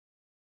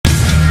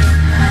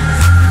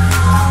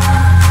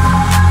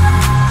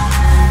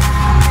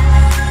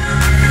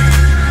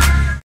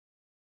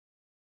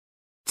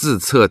自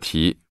测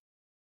题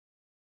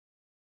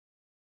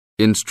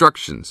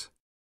Instructions.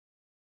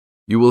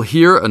 You will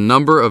hear a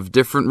number of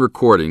different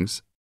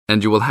recordings,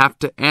 and you will have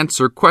to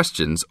answer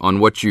questions on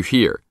what you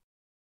hear.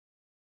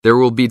 There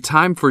will be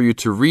time for you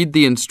to read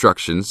the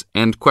instructions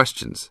and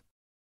questions,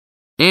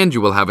 and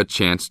you will have a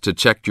chance to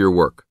check your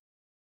work.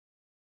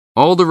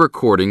 All the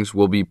recordings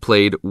will be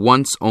played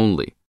once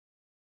only.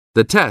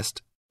 The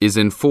test is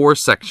in 4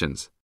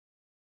 sections.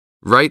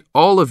 Write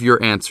all of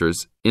your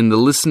answers in the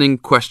listening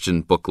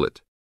question booklet.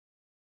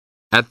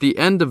 At the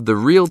end of the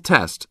real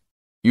test,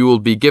 you will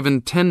be given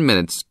 10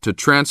 minutes to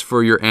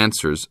transfer your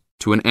answers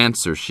to an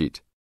answer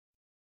sheet.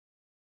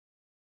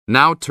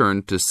 Now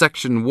turn to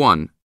Section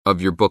 1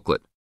 of your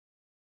booklet.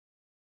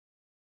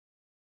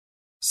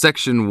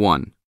 Section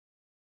 1.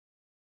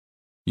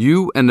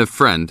 You and a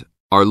friend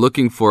are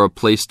looking for a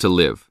place to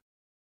live.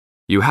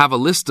 You have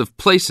a list of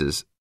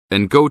places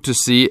and go to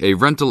see a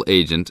rental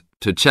agent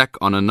to check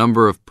on a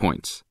number of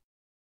points.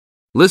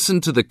 Listen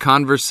to the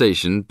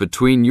conversation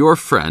between your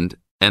friend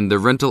and the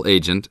rental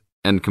agent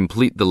and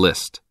complete the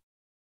list.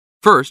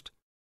 First,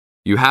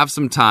 you have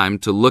some time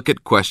to look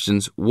at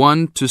questions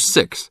 1 to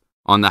 6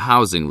 on the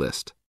housing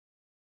list.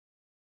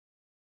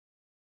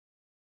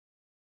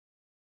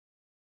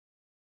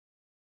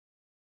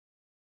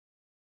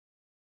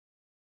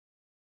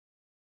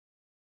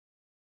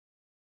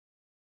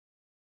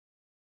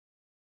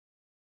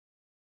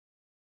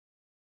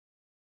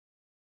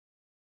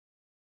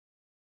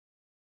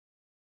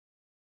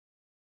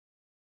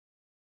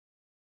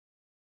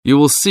 You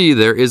will see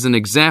there is an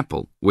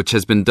example which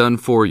has been done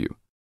for you.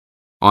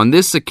 On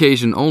this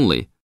occasion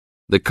only,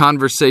 the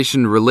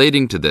conversation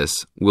relating to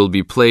this will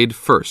be played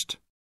first.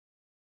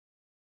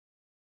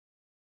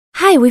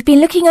 Hi, we've been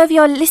looking over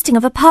your listing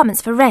of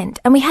apartments for rent,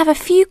 and we have a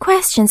few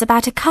questions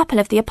about a couple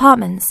of the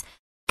apartments.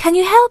 Can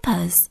you help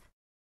us?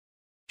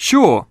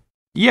 Sure.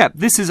 Yep,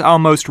 this is our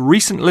most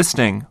recent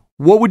listing.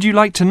 What would you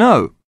like to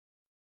know?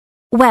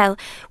 Well,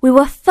 we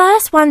were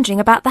first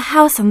wondering about the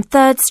house on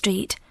 3rd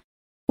Street.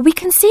 We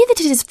can see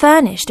that it is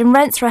furnished and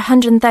rents for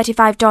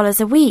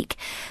 $135 a week,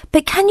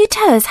 but can you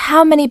tell us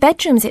how many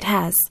bedrooms it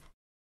has?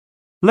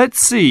 Let's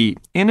see.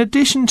 In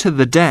addition to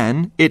the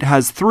den, it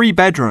has 3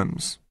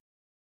 bedrooms.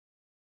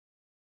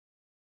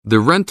 The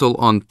rental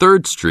on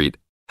 3rd Street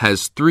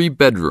has 3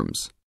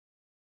 bedrooms.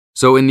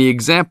 So in the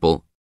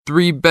example,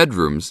 3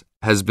 bedrooms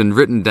has been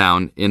written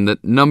down in the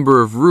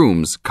number of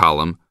rooms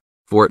column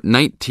for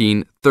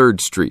 19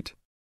 3rd Street.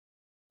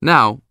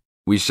 Now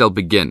we shall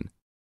begin.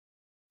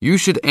 You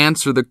should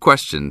answer the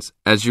questions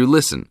as you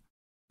listen,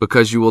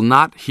 because you will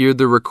not hear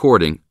the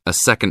recording a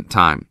second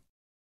time.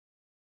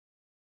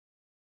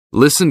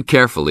 Listen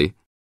carefully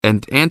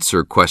and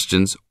answer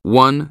questions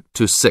 1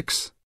 to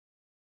 6.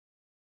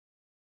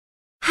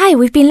 Hi,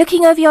 we've been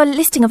looking over your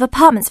listing of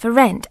apartments for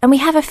rent, and we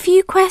have a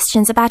few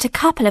questions about a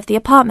couple of the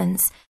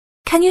apartments.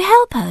 Can you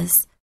help us?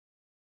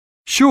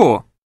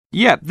 Sure.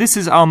 Yep, this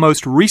is our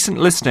most recent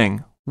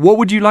listing. What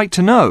would you like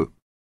to know?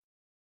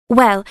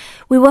 Well,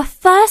 we were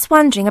first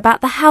wondering about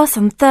the house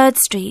on 3rd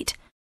Street.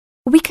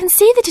 We can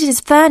see that it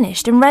is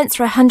furnished and rents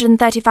for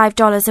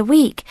 $135 a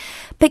week,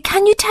 but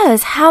can you tell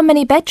us how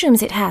many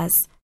bedrooms it has?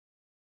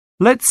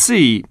 Let's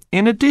see.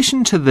 In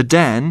addition to the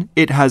den,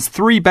 it has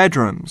 3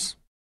 bedrooms.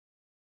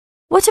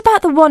 What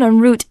about the one on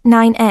Route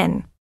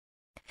 9N?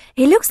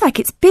 It looks like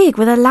it's big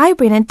with a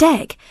library and a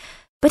deck,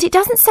 but it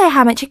doesn't say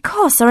how much it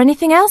costs or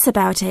anything else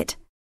about it.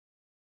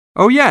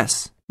 Oh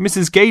yes,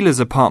 Mrs. Gaylor's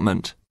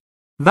apartment.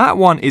 That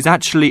one is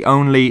actually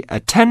only a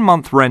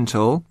 10-month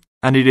rental,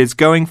 and it is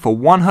going for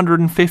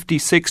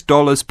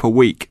 $156 per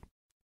week.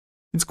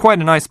 It's quite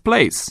a nice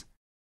place.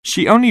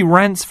 She only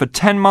rents for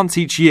 10 months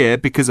each year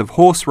because of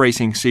horse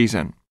racing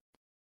season.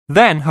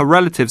 Then her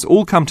relatives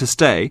all come to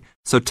stay,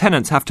 so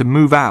tenants have to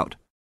move out.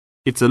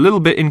 It's a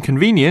little bit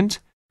inconvenient,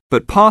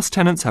 but past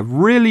tenants have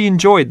really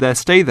enjoyed their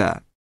stay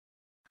there.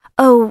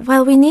 Oh,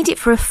 well, we need it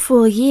for a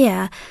full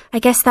year. I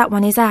guess that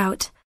one is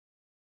out.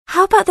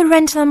 How about the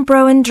rental on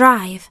Browen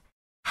Drive?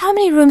 How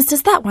many rooms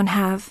does that one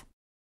have?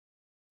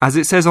 As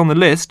it says on the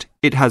list,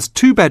 it has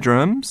 2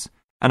 bedrooms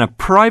and a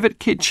private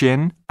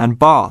kitchen and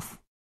bath.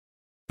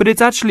 But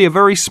it's actually a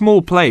very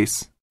small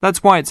place.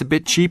 That's why it's a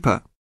bit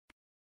cheaper.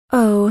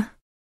 Oh.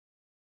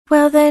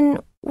 Well then,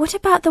 what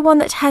about the one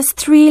that has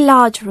 3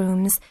 large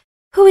rooms?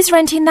 Who is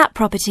renting that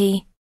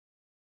property?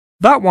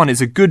 That one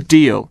is a good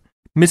deal.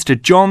 Mr.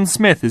 John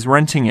Smith is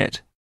renting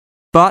it.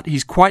 But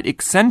he's quite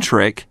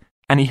eccentric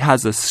and he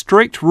has a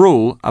strict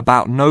rule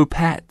about no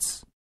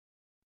pets.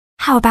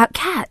 How about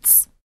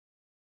cats?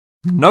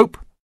 Nope,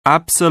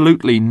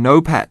 absolutely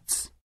no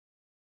pets.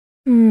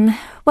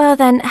 Well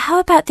then, how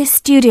about this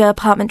studio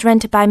apartment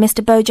rented by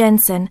Mr. Bo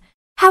Jensen?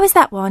 How is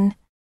that one?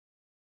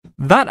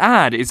 That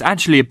ad is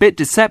actually a bit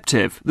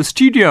deceptive. The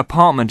studio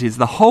apartment is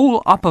the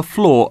whole upper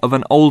floor of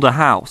an older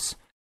house.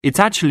 It's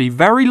actually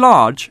very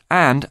large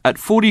and, at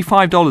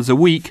 $45 a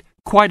week,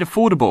 quite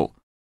affordable.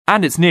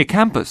 And it's near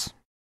campus.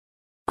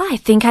 I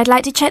think I'd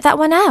like to check that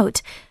one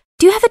out.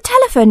 Do you have a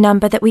telephone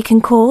number that we can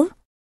call?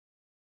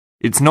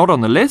 It's not on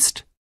the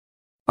list?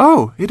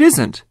 Oh, it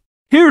isn't.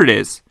 Here it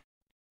is.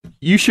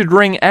 You should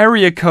ring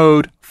area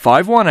code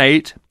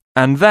 518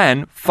 and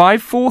then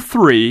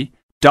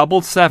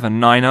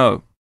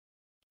 543-7790.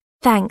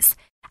 Thanks.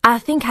 I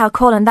think I'll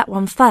call on that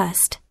one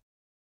first.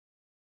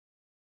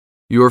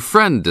 Your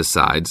friend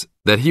decides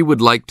that he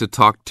would like to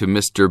talk to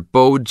Mr.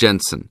 Bo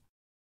Jensen.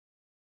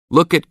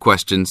 Look at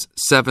questions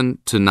 7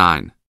 to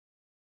 9.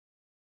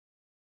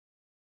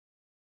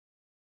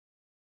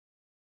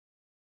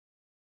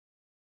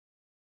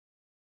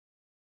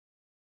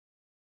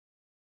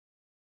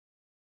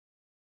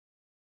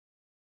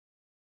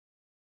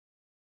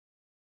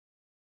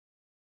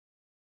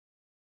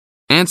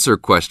 Answer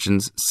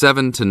questions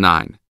 7 to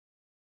 9.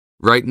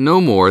 Write no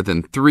more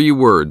than 3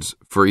 words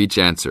for each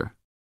answer.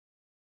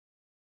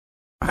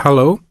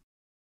 Hello?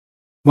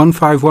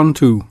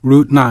 1512,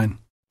 Route 9.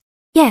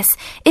 Yes,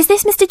 is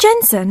this Mr.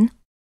 Jensen?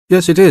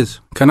 Yes, it is.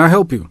 Can I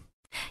help you?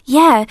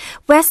 Yeah,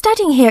 we're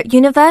studying here at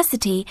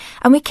university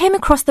and we came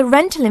across the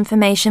rental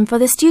information for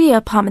the studio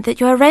apartment that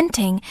you are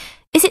renting.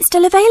 Is it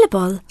still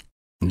available?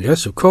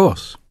 Yes, of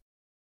course.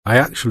 I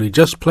actually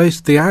just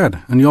placed the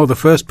ad and you're the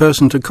first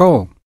person to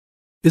call.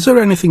 Is there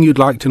anything you'd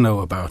like to know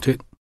about it?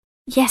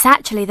 Yes,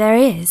 actually there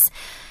is.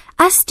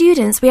 As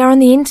students, we are on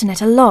the internet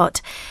a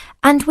lot,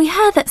 and we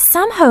heard that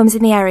some homes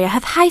in the area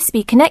have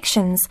high-speed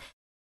connections.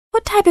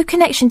 What type of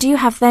connection do you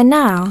have there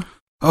now?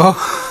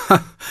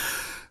 Oh,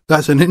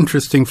 that's an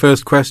interesting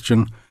first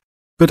question.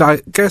 But I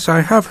guess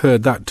I have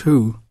heard that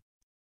too.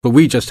 But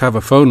we just have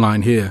a phone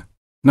line here.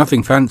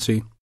 Nothing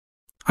fancy.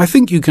 I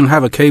think you can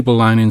have a cable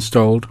line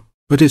installed,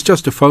 but it's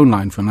just a phone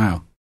line for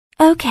now.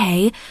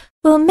 Okay,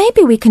 well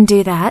maybe we can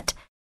do that.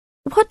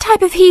 What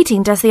type of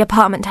heating does the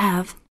apartment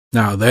have?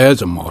 Now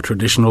there's a more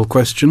traditional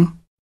question.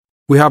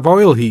 We have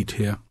oil heat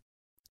here.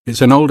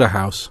 It's an older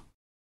house.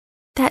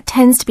 That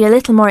tends to be a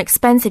little more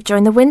expensive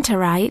during the winter,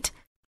 right?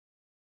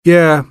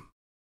 Yeah,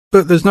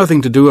 but there's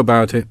nothing to do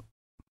about it.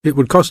 It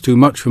would cost too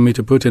much for me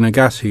to put in a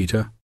gas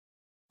heater.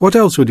 What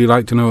else would you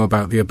like to know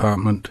about the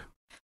apartment?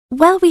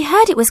 Well, we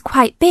heard it was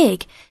quite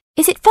big.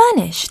 Is it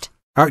furnished?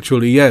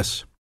 Actually,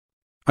 yes.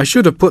 I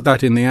should have put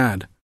that in the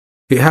ad.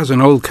 It has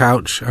an old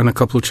couch and a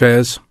couple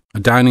chairs, a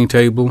dining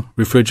table,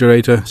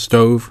 refrigerator,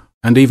 stove,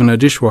 and even a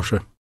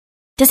dishwasher.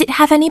 Does it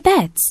have any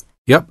beds?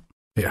 Yep,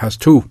 it has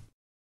 2.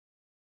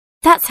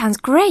 That sounds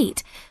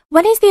great.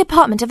 When is the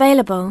apartment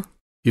available?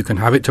 You can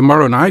have it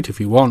tomorrow night if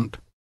you want.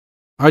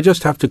 I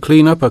just have to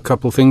clean up a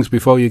couple things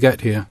before you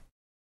get here.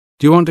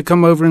 Do you want to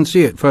come over and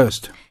see it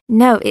first?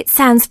 No, it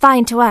sounds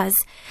fine to us.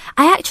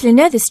 I actually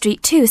know the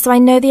street too, so I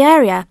know the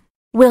area.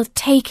 We'll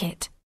take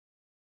it.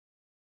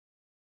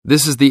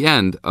 This is the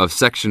end of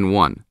Section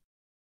 1.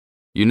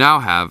 You now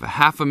have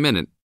half a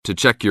minute to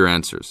check your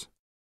answers.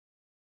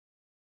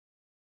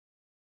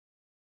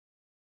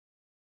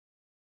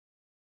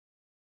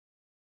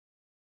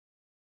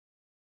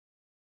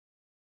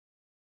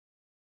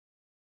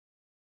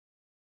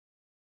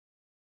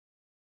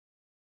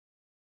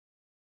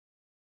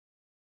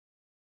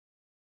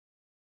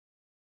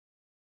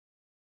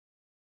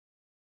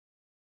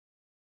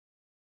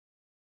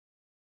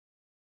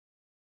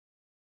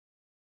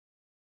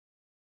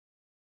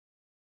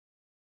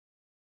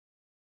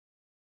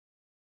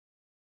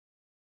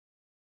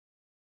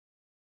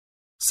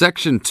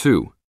 Section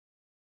 2.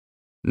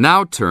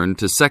 Now turn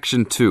to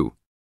Section 2.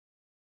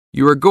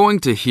 You are going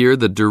to hear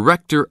the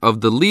Director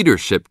of the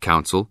Leadership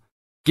Council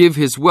give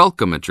his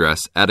welcome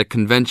address at a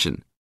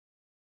convention.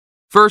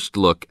 First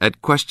look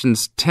at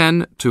questions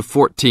 10 to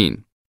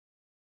 14.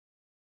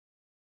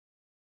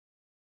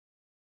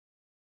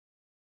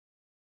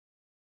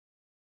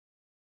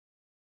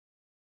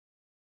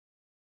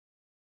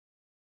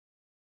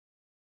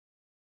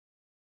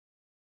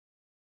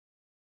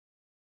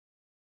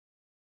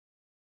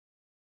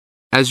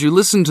 As you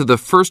listen to the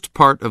first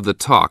part of the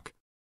talk,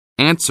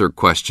 answer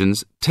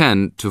questions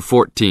 10 to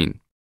 14.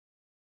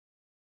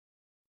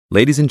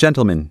 Ladies and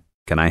gentlemen,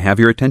 can I have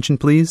your attention,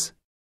 please?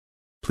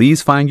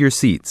 Please find your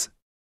seats.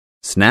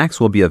 Snacks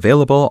will be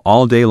available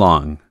all day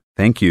long.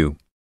 Thank you.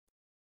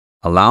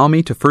 Allow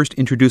me to first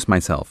introduce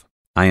myself.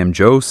 I am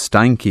Joe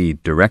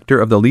Steinke,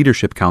 Director of the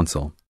Leadership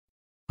Council.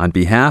 On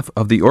behalf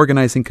of the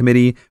Organizing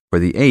Committee for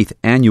the 8th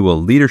Annual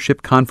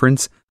Leadership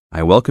Conference,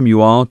 I welcome you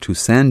all to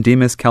San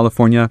Dimas,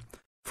 California,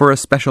 for a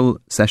special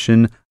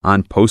session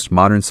on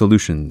postmodern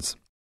solutions.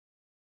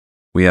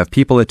 We have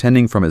people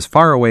attending from as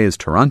far away as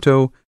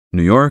Toronto,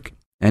 New York,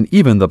 and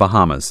even the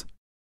Bahamas.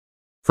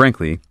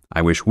 Frankly,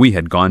 I wish we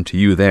had gone to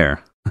you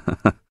there.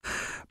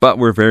 But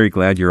we're very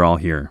glad you're all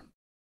here.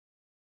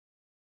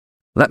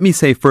 Let me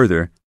say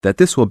further that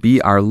this will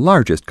be our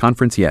largest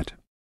conference yet.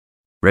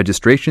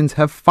 Registrations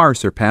have far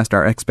surpassed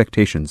our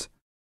expectations.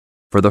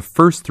 For the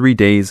first 3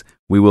 days,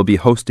 we will be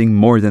hosting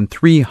more than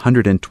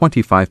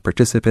 325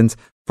 participants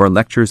for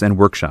lectures and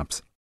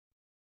workshops.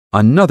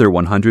 Another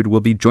 100 will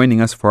be joining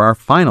us for our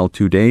final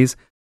 2 days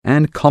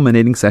and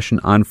culminating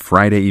session on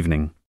Friday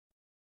evening.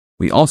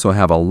 We also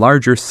have a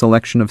larger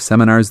selection of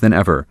seminars than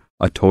ever,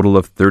 a total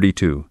of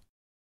 32.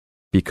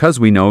 Because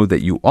we know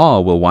that you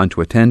all will want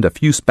to attend a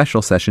few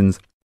special sessions,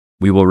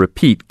 we will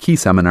repeat key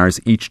seminars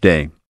each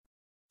day.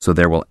 so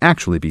there will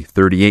actually be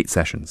 38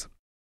 sessions.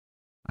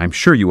 I'm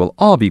sure you will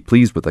all be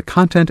pleased with the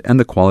content and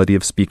the quality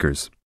of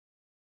speakers.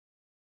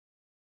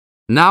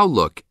 Now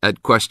look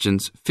at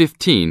questions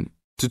 15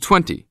 to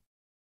 20.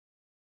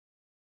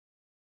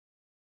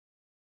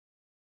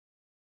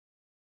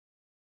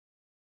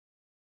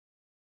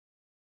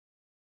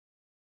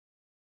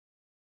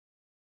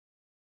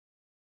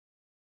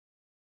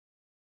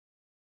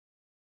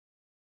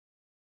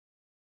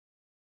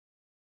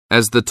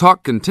 As the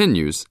talk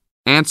continues,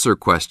 answer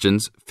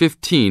questions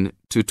 15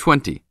 to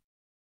 20.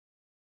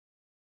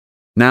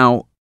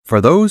 Now,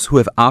 for those who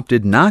have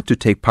opted not to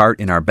take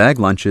part in our bag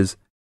lunches,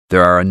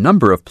 there are a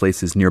number of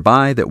places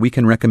nearby that we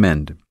can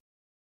recommend.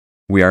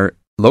 We are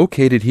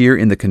located here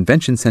in the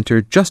convention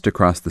center just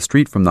across the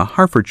street from the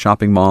Harford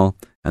Shopping Mall,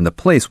 and the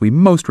place we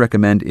most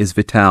recommend is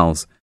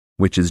Vital's,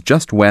 which is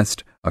just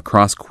west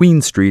across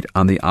Queen Street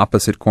on the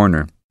opposite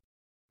corner.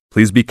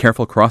 Please be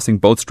careful crossing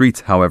both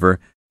streets, however,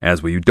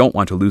 as we don't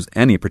want to lose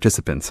any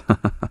participants.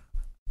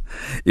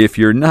 If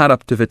you're not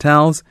up to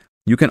Vital's,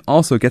 you can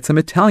also get some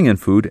Italian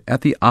food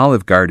at the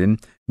Olive Garden,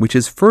 which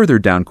is further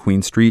down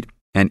Queen Street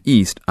and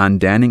east on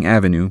Danning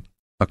Avenue,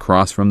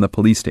 across from the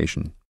police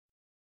station.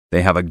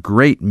 They have a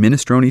great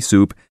minestrone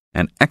soup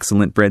and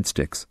excellent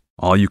breadsticks,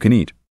 all you can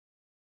eat.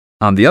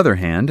 On the other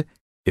hand,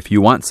 if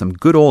you want some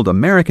good old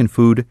American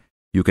food,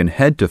 you can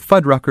head to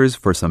Fuddruckers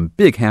for some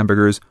big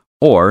hamburgers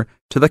or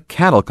to the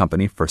Cattle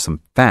Company for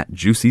some fat,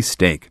 juicy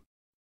steak.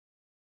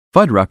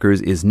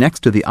 Fuddruckers is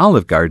next to the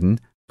Olive Garden,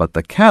 but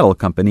the Cattle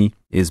Company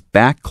is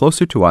back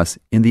closer to us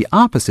in the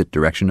opposite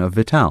direction of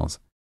Vital's.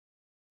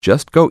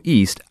 Just go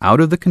east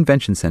out of the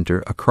convention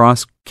center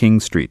across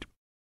King Street.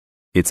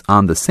 It's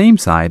on the same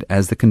side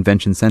as the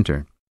convention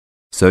center,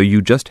 so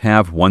you just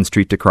have one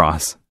street to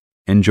cross.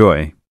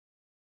 Enjoy.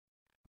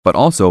 But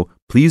also,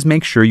 please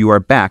make sure you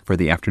are back for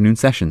the afternoon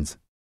sessions.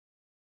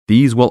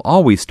 These will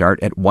always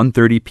start at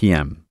 1:30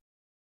 p.m.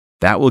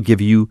 That will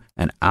give you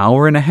an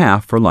hour and a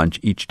half for lunch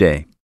each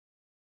day.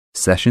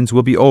 Sessions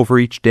will be over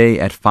each day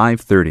at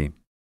 5:30.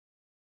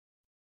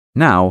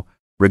 Now,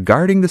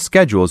 regarding the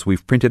schedules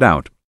we've printed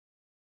out,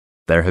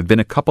 there have been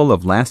a couple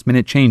of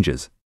last-minute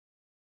changes.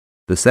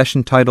 The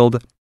session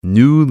titled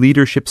New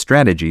Leadership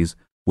Strategies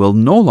will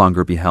no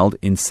longer be held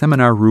in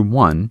Seminar Room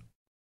 1,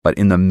 but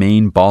in the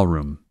main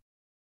ballroom.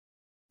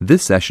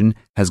 This session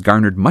has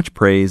garnered much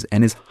praise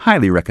and is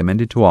highly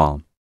recommended to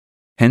all,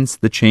 hence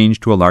the change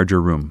to a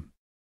larger room.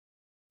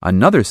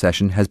 Another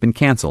session has been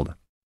canceled.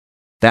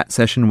 That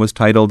session was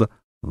titled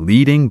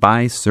Leading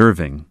by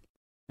Serving,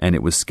 and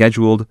it was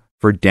scheduled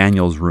for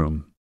Daniel's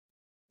room.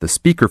 The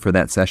speaker for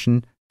that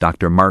session,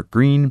 Dr. Mark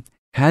Green,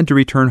 had to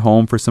return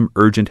home for some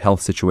urgent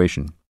health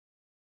situation.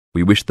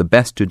 We wish the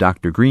best to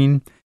Dr.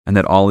 Green and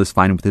that all is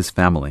fine with his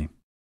family.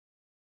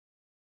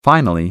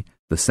 Finally,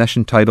 the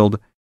session titled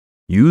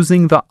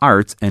Using the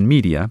Arts and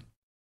Media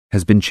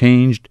has been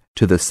changed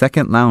to the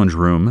second lounge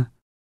room,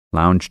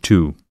 Lounge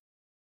 2.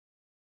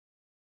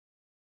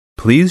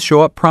 Please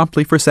show up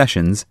promptly for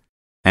sessions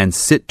and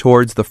sit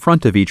towards the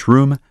front of each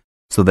room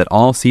so that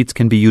all seats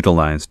can be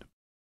utilized.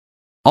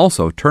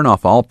 Also, turn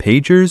off all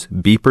pagers,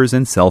 beepers,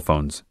 and cell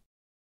phones.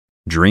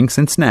 Drinks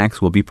and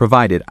snacks will be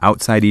provided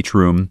outside each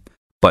room,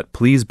 but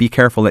please be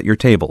careful at your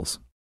tables.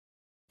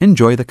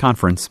 Enjoy the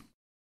conference.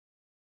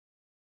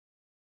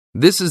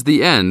 This is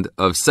the end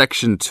of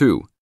Section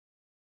 2.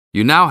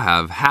 You now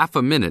have half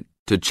a minute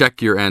to check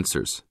your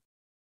answers.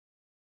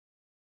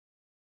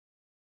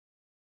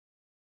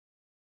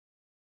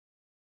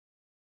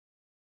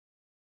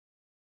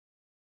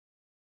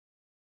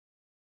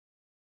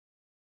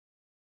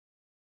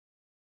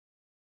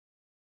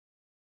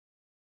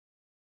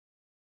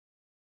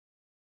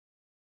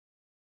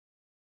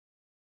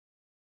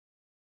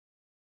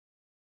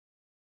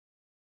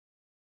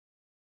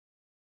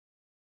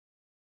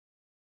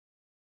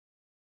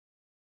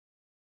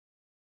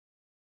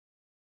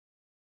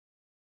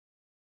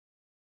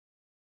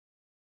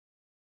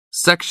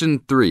 Section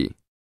 3.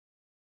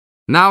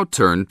 Now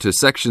turn to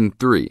Section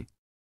 3.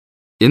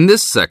 In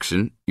this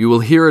section, you will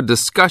hear a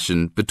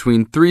discussion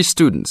between three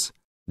students,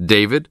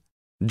 David,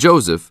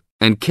 Joseph,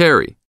 and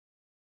Carrie.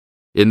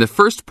 In the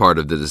first part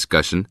of the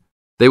discussion,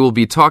 they will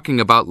be talking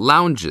about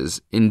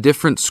lounges in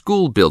different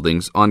school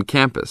buildings on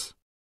campus.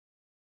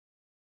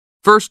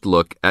 First,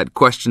 look at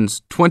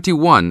questions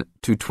 21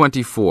 to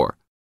 24.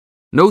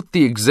 Note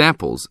the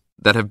examples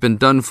that have been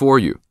done for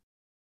you.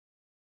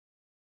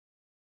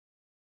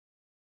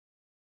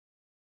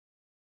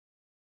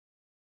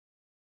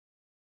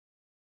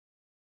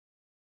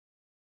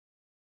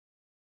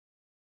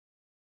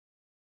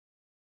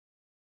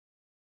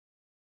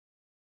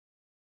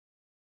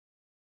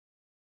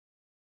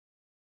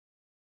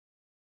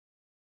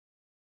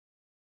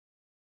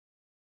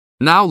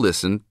 Now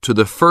listen to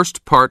the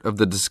first part of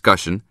the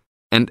discussion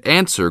and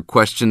answer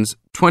questions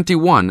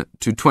 21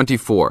 to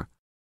 24.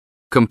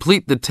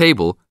 Complete the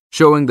table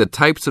showing the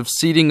types of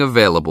seating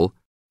available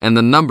and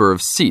the number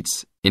of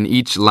seats in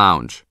each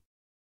lounge.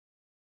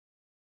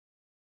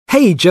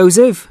 Hey,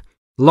 Joseph.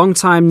 Long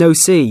time no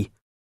see.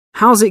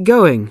 How's it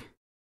going?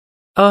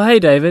 Oh, hey,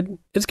 David.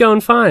 It's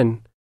going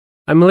fine.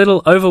 I'm a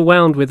little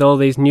overwhelmed with all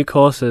these new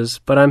courses,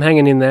 but I'm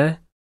hanging in there.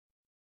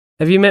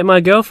 Have you met my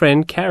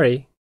girlfriend,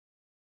 Carrie?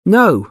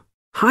 No.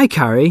 Hi,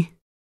 Carrie.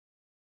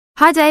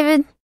 Hi,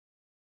 David.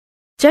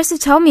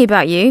 Joseph told me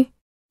about you.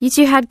 You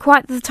two had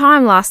quite the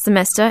time last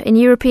semester in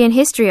European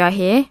history, I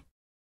hear.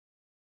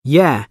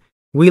 Yeah,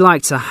 we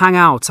like to hang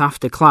out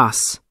after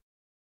class.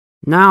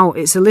 Now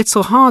it's a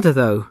little harder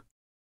though.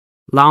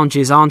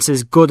 Lounges aren't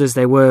as good as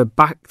they were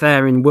back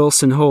there in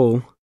Wilson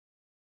Hall.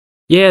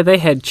 Yeah, they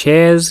had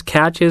chairs,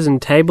 couches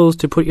and tables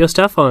to put your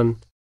stuff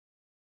on.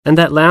 And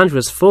that lounge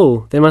was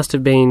full. There must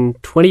have been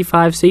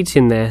 25 seats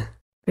in there.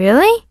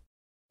 Really?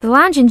 The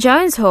lounge in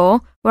Jones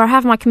Hall, where I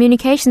have my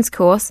communications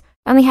course,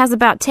 only has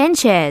about 10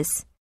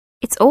 chairs.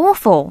 It's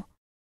awful.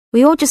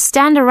 We all just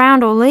stand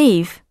around or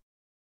leave.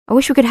 I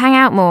wish we could hang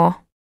out more.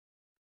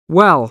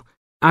 Well,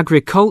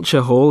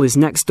 Agriculture Hall is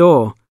next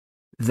door.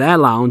 Their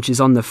lounge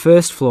is on the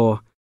first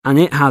floor, and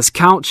it has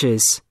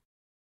couches.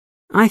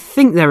 I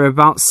think there are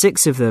about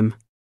 6 of them,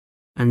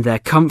 and they're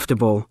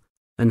comfortable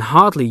and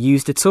hardly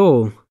used at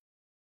all.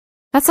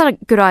 That's not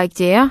a good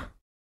idea.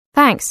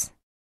 Thanks.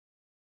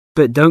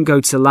 But don't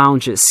go to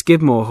lounge at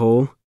Skidmore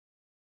Hall.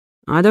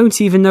 I don't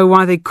even know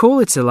why they call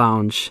it a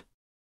lounge.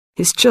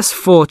 It's just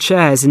 4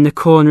 chairs in the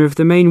corner of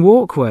the main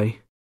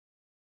walkway.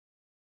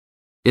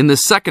 In the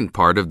second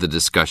part of the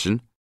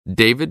discussion,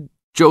 David,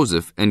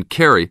 Joseph, and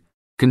Carrie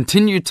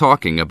continue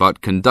talking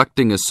about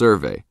conducting a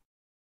survey.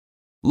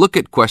 Look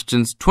at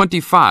questions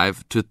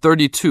 25 to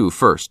 32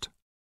 first.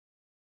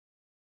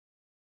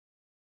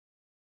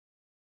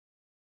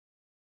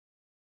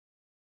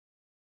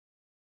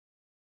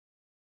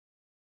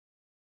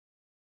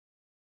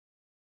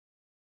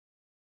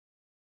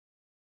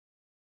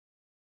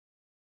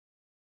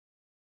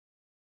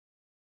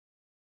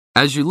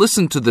 As you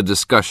listen to the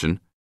discussion,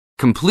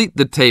 complete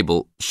the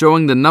table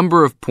showing the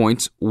number of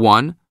points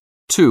 1,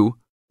 2,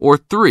 or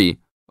 3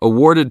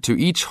 awarded to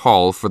each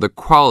hall for the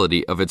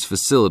quality of its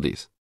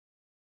facilities.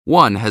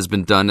 1 has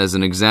been done as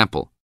an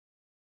example.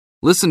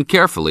 Listen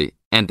carefully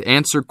and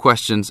answer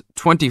questions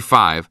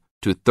 25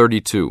 to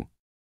 32.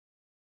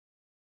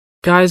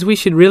 Guys, we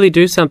should really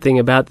do something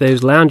about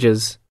those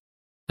lounges.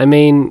 I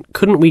mean,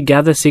 couldn't we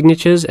gather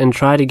signatures and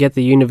try to get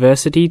the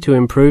university to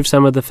improve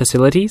some of the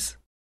facilities?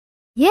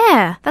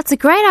 Yeah, that's a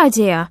great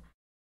idea.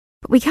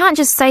 But we can't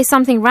just say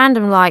something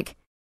random like,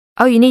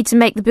 oh, you need to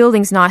make the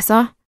buildings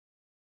nicer.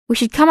 We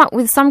should come up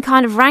with some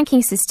kind of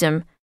ranking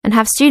system and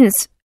have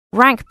students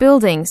rank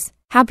buildings,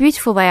 how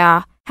beautiful they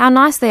are, how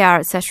nice they are,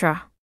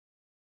 etc.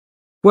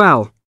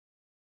 Well,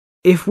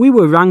 if we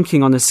were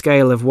ranking on a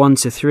scale of 1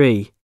 to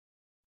 3,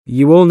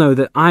 you all know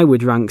that I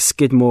would rank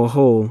Skidmore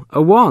Hall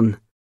a 1.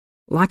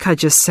 Like I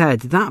just said,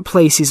 that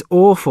place is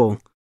awful.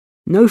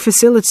 No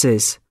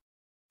facilities.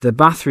 The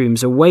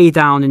bathrooms are way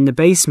down in the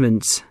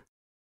basement.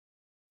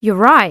 You're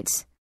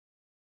right.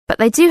 But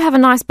they do have a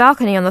nice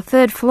balcony on the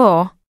 3rd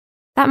floor.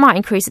 That might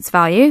increase its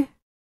value.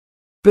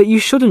 But you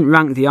shouldn't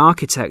rank the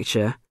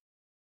architecture.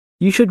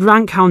 You should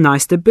rank how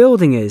nice the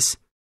building is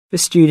for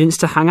students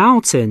to hang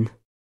out in.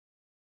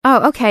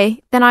 Oh,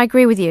 okay, then I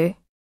agree with you.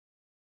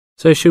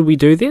 So should we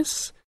do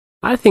this?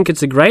 I think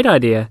it's a great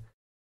idea.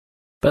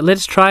 But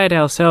let's try it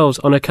ourselves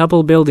on a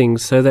couple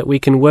buildings so that we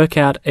can work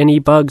out any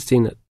bugs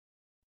in it.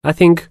 I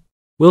think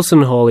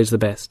Wilson Hall is the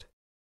best.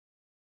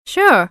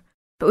 Sure,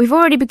 but we've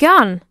already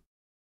begun.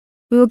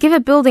 We will give a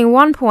building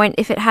 1 point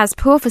if it has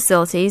poor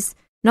facilities,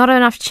 not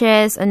enough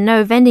chairs and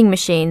no vending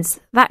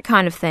machines, that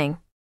kind of thing.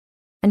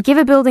 And give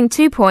a building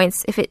 2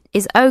 points if it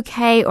is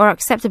okay or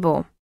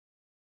acceptable.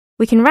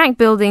 We can rank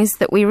buildings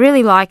that we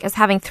really like as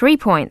having 3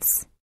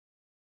 points.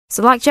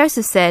 So like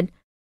Joseph said,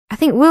 I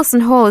think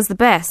Wilson Hall is the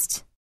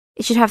best.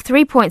 It should have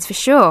 3 points for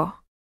sure.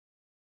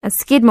 And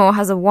Skidmore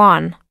has a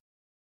 1.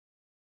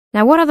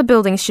 Now what other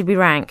buildings should we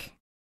rank?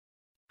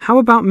 How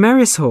about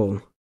Merris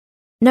Hall?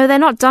 No, they're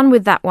not done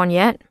with that one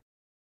yet.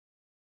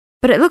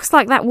 But it looks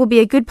like that will be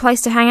a good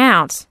place to hang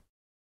out.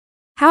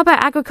 How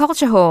about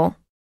Agriculture Hall?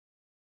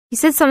 You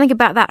said something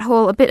about that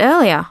hall a bit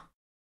earlier.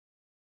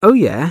 Oh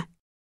yeah,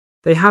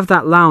 they have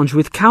that lounge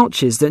with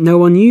couches that no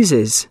one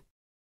uses.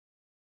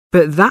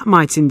 But that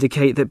might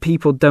indicate that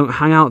people don't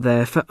hang out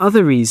there for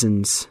other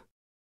reasons.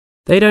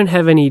 They don't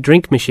have any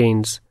drink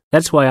machines.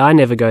 That's why I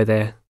never go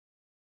there.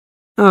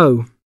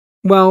 Oh,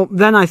 well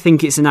then I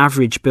think it's an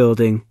average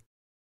building.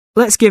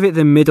 Let's give it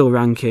the middle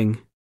ranking.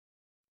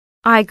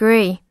 I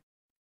agree.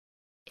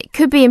 It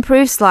could be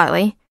improved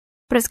slightly,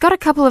 but it's got a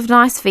couple of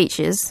nice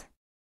features.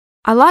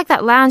 I like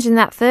that lounge in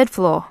that 3rd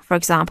floor, for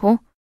example,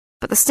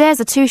 but the stairs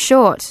are too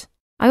short.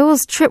 I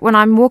always trip when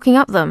I'm walking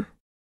up them.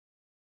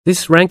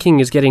 This ranking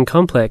is getting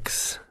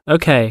complex.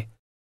 Okay,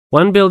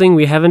 one building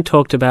we haven't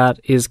talked about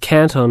is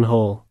Canton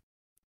Hall.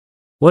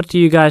 What do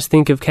you guys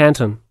think of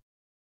Canton?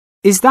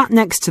 Is that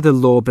next to the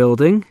law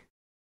building?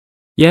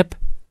 Yep.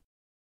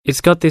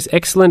 It's got this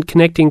excellent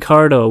connecting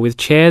corridor with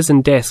chairs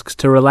and desks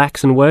to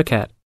relax and work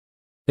at.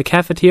 The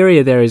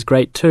cafeteria there is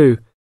great too.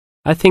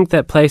 I think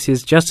that place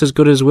is just as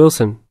good as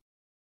Wilson.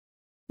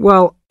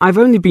 Well, I've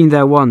only been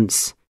there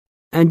once,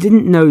 and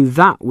didn't know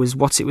that was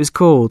what it was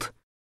called.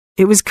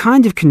 It was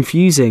kind of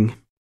confusing.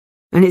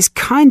 and it's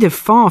kind of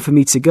far for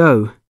me to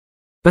go,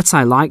 but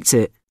I liked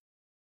it.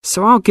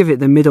 So I'll give it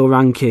the middle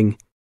ranking.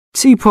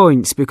 2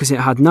 points because it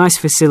had nice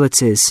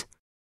facilities,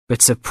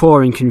 but a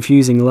poor and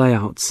confusing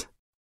layout.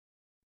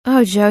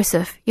 Oh,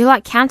 Joseph, you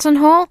like Canton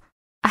Hall?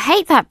 I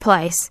hate that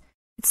place.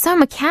 It's so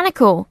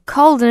mechanical,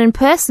 cold and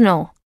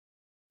impersonal.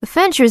 The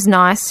furniture is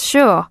nice,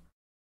 sure,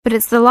 but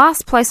it's the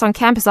last place on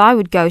campus I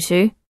would go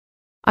to.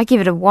 I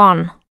give it a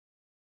 1.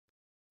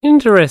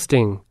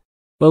 Interesting.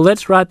 Well,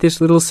 let's write this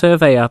little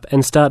survey up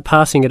and start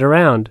passing it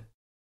around.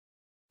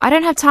 I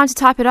don't have time to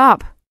type it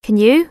up. Can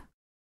you?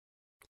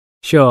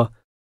 Sure.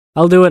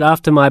 I'll do it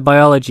after my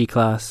biology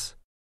class.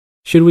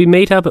 Should we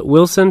meet up at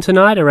Wilson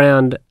tonight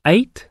around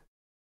 8?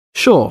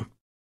 Sure.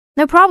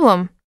 No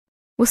problem.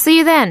 We'll see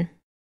you then.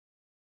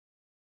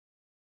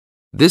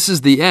 This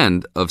is the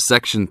end of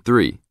Section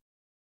 3.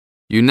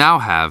 You now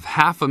have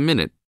half a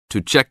minute to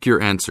check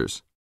your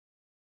answers.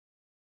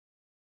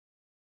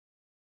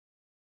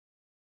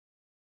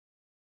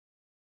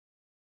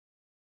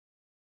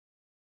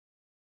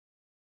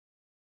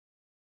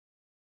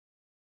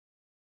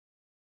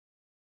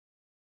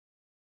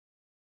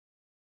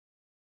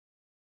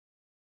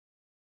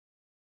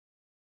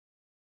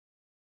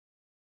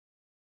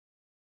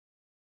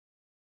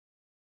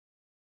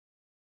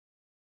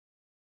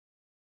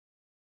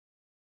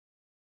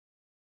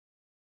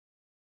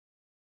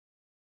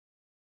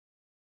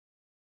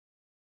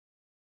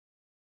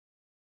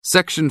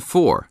 Section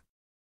 4.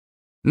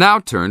 Now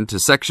turn to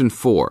Section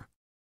 4.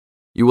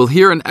 You will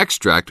hear an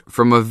extract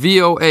from a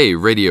VOA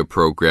radio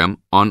program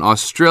on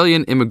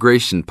Australian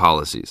immigration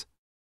policies.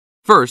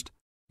 First,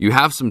 you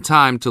have some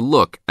time to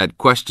look at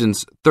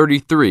questions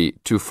 33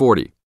 to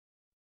 40.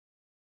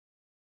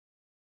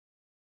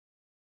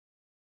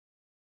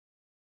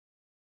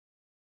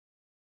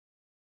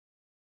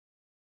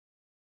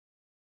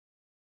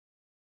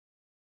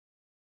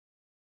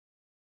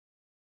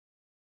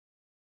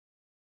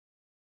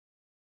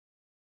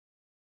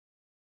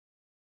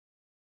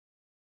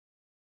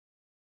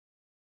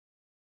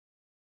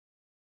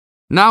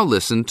 Now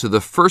listen to the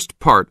first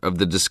part of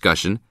the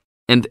discussion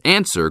and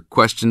answer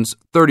questions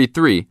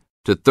 33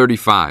 to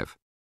 35.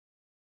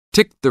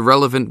 Tick the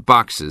relevant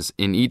boxes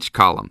in each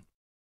column.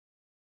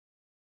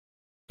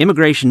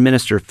 Immigration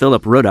Minister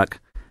Philip Ruddock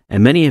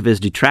and many of his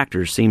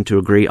detractors seem to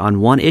agree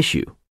on one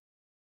issue.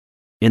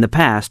 In the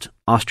past,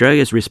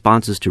 Australia's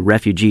responses to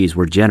refugees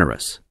were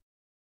generous.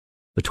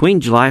 Between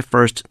July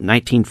 1,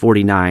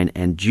 1949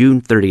 and June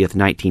 30,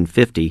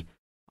 1950,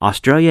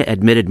 Australia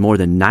admitted more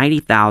than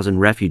 90,000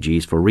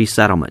 refugees for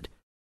resettlement,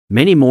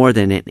 many more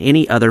than in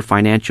any other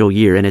financial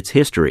year in its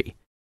history.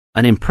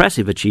 An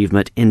impressive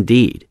achievement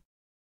indeed.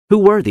 Who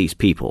were these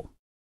people?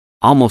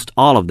 Almost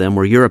all of them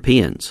were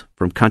Europeans,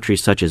 from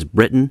countries such as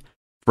Britain,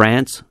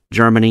 France,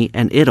 Germany,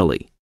 and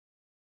Italy.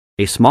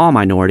 A small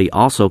minority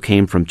also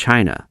came from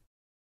China.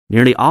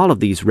 Nearly all of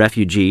these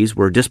refugees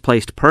were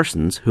displaced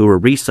persons who were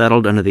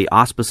resettled under the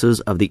auspices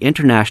of the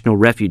International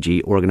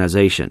Refugee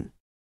Organization.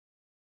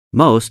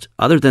 Most,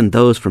 other than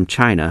those from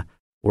China,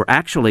 were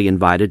actually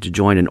invited to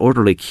join an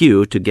orderly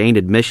queue to gain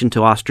admission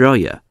to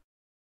Australia.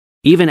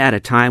 Even at a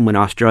time when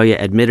Australia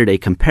admitted a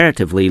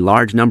comparatively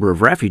large number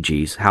of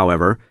refugees,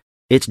 however,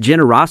 its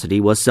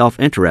generosity was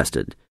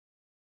self-interested.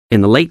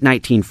 In the late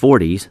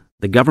 1940s,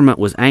 the government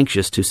was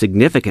anxious to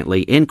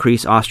significantly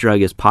increase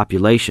Australia's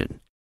population.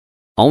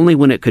 Only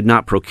when it could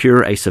not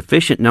procure a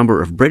sufficient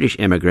number of British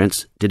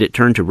immigrants did it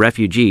turn to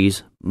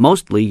refugees,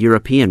 mostly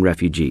European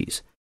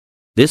refugees.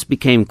 This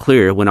became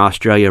clear when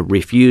Australia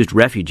refused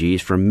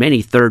refugees from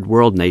many third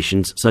world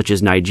nations such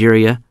as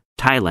Nigeria,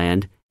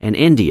 Thailand, and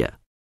India.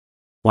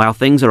 While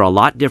things are a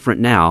lot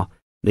different now,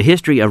 the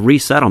history of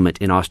resettlement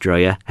in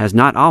Australia has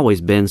not always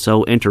been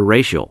so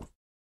interracial.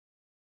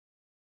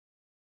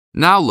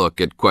 Now look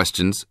at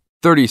questions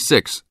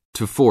 36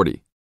 to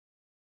 40.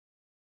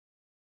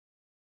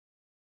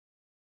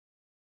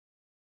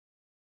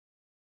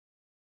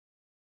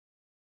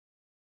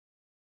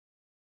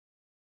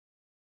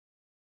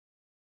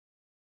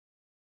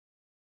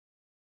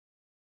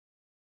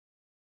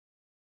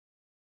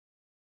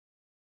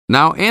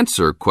 Now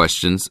answer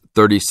questions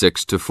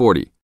 36 to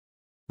 40.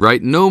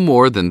 Write no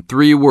more than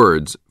 3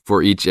 words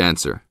for each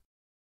answer.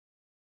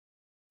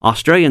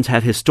 Australians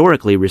have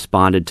historically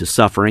responded to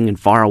suffering in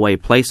faraway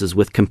places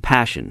with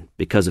compassion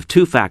because of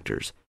 2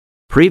 factors: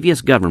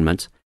 previous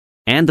governments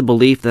and the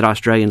belief that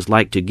Australians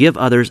like to give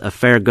others a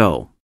fair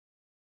go.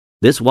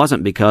 This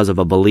wasn't because of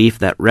a belief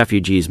that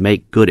refugees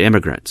make good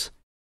immigrants.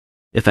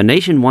 If a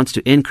nation wants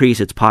to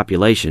increase its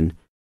population,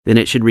 then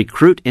it should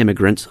recruit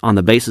immigrants on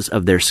the basis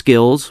of their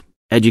skills,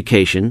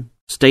 education,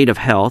 state of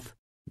health,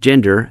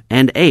 gender,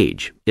 and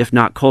age, if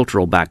not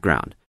cultural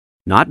background,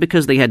 not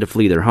because they had to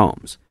flee their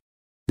homes.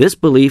 This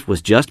belief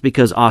was just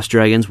because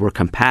Australians were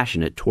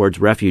compassionate towards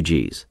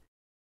refugees.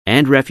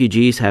 And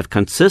refugees have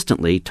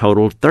consistently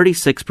totaled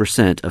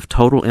 36% of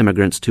total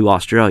immigrants to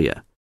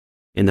Australia.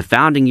 In the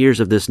founding years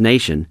of this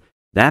nation,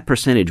 that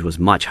percentage was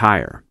much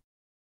higher.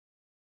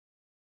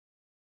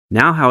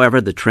 Now,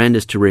 however, the trend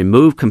is to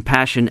remove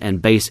compassion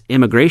and base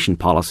immigration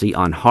policy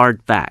on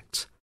hard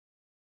facts.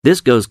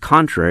 This goes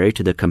contrary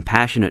to the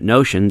compassionate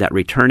notion that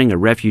returning a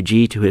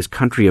refugee to his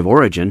country of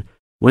origin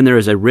when there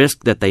is a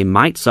risk that they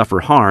might suffer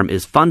harm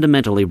is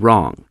fundamentally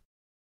wrong.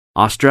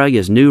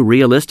 Australia's new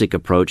realistic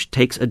approach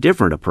takes a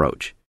different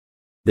approach.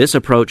 This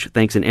approach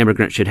thinks an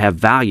immigrant should have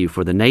value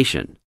for the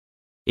nation.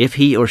 If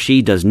he or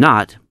she does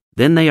not,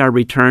 then they are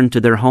returned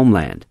to their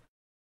homeland.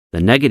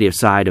 The negative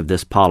side of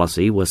this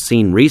policy was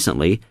seen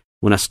recently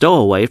when a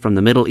stowaway from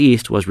the Middle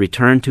East was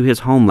returned to his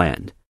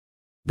homeland.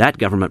 That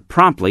government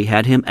promptly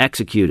had him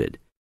executed.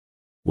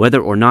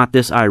 Whether or not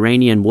this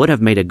Iranian would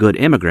have made a good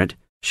immigrant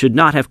should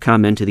not have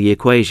come into the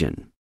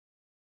equation.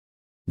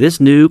 This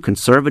new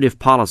conservative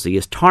policy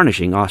is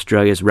tarnishing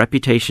Australia's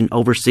reputation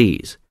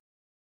overseas.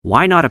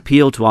 Why not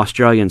appeal to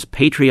Australians'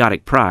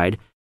 patriotic pride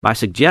by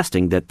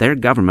suggesting that their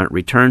government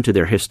return to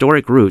their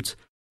historic roots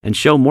and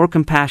show more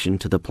compassion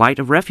to the plight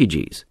of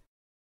refugees?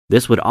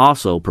 This would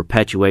also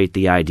perpetuate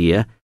the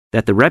idea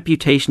that the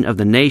reputation of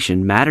the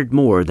nation mattered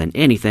more than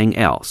anything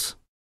else.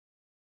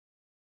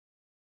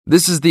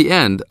 This is the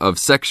end of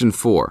Section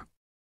 4.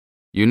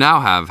 You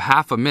now have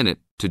half a minute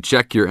to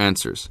check your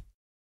answers.